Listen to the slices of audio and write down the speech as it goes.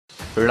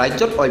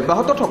ৰাজ্যত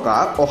অব্যাহত থকা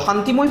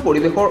অশান্তিময়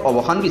পৰিৱেশৰ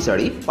অৱসান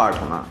বিচাৰি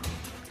প্ৰাৰ্থনা।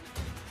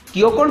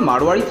 কিয়কৰ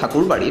মাৰোৱাৰী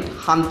ঠাকুৰবাৰীত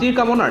শান্তিৰ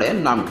কামনাৰে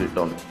নাম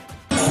কীৰ্তন।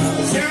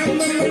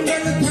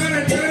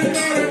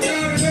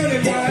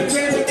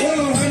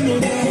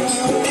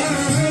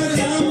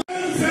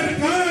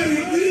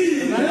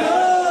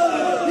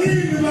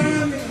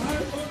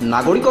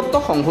 নাগৰিকত্ব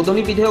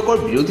সংশোধনী বিধেয়কৰ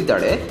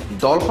বিৰোধিতাৰে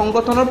দল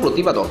সংগঠনৰ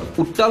প্ৰতিবাদত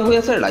উত্তাল হৈ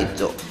আছে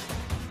ৰাজ্য।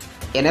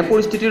 এনে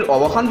পৰিস্থিতিৰ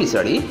অৱসান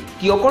বিচাৰি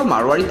কিয়কৰ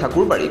মাৰোৱাৰী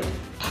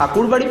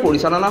ঠাকুৰবাৰী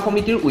পৰিচালনা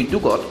সমিতিৰ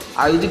উদ্যোগত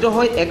আয়োজিত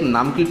হয় এক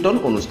নাম কীৰ্তন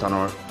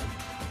অনুষ্ঠানৰ।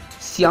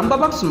 শ্যাম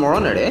বাবাক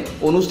স্মৰণেৰে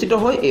অনুষ্ঠিত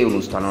হয় এই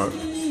অনুষ্ঠানৰ।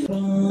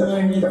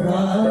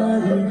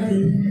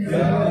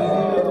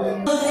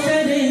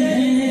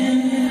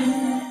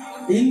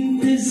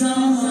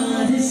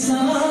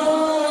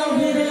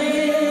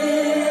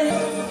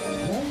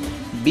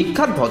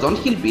 বিখ্যাত ভজন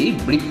শিল্পী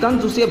বৃত্তান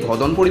যোশীয়ে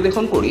ভজন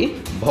পৰিৱেশন কৰি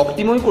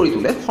ভক্তিময় কৰি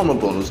তোলে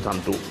সমগ্ৰ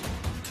অনুষ্ঠানটো।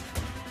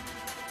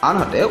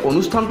 আনহাতে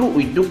অনুষ্ঠানটোৰ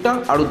উদ্যোক্তা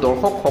আৰু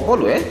দৰ্শক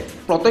সকলোৱে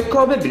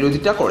প্ৰত্যক্ষভাৱে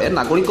বিৰোধিতা কৰে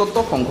নাগৰিকত্ব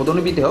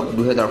সংশোধনী বিধেয়ক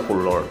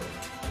 2016।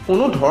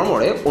 কোনো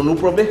ধৰ্মৰে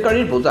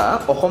অনুপ্ৰৱেশকাৰীৰ বোজা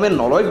অসমে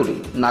নলয় বুলি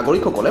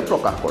নাগৰিকসকলে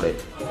প্ৰকাশ কৰে।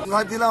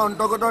 যোৰহাট জিলা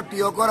অন্তৰ্গত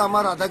টিয়কৰ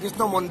আমাৰ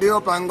ৰাধাকৃষ্ণ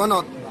মন্দিৰৰ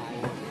প্ৰাংগণত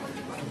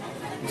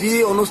যি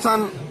অনুষ্ঠান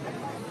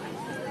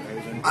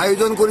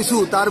আয়োজন কৰিছো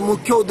তাৰ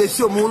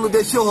মূল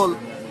উদ্দেশ্য হ'ল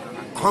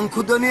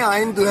সংশোধনী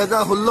আইন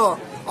 2016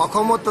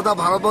 অসমত তথা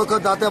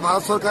ভাৰতবৰ্ষত যাতে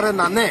ভাৰত চৰকাৰে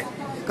নানে।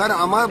 কাৰণ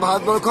আমাৰ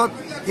ভাৰতবৰ্ষত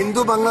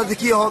হিন্দু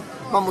বাংলাদেশী হওক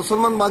বা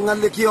মুছলমান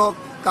বাংলাদেশী হওক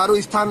কাৰো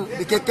স্থান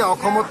বিশেষকৈ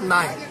অসমত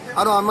নাই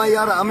আৰু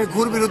আমি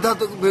ঘোৰ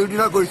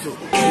বিৰোধিতা কৰিছো।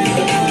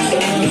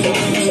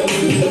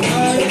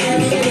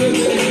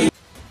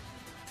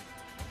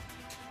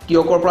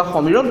 কিয়কৰ পৰা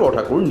Samiran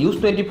Borthakur, news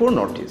 24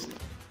 north east.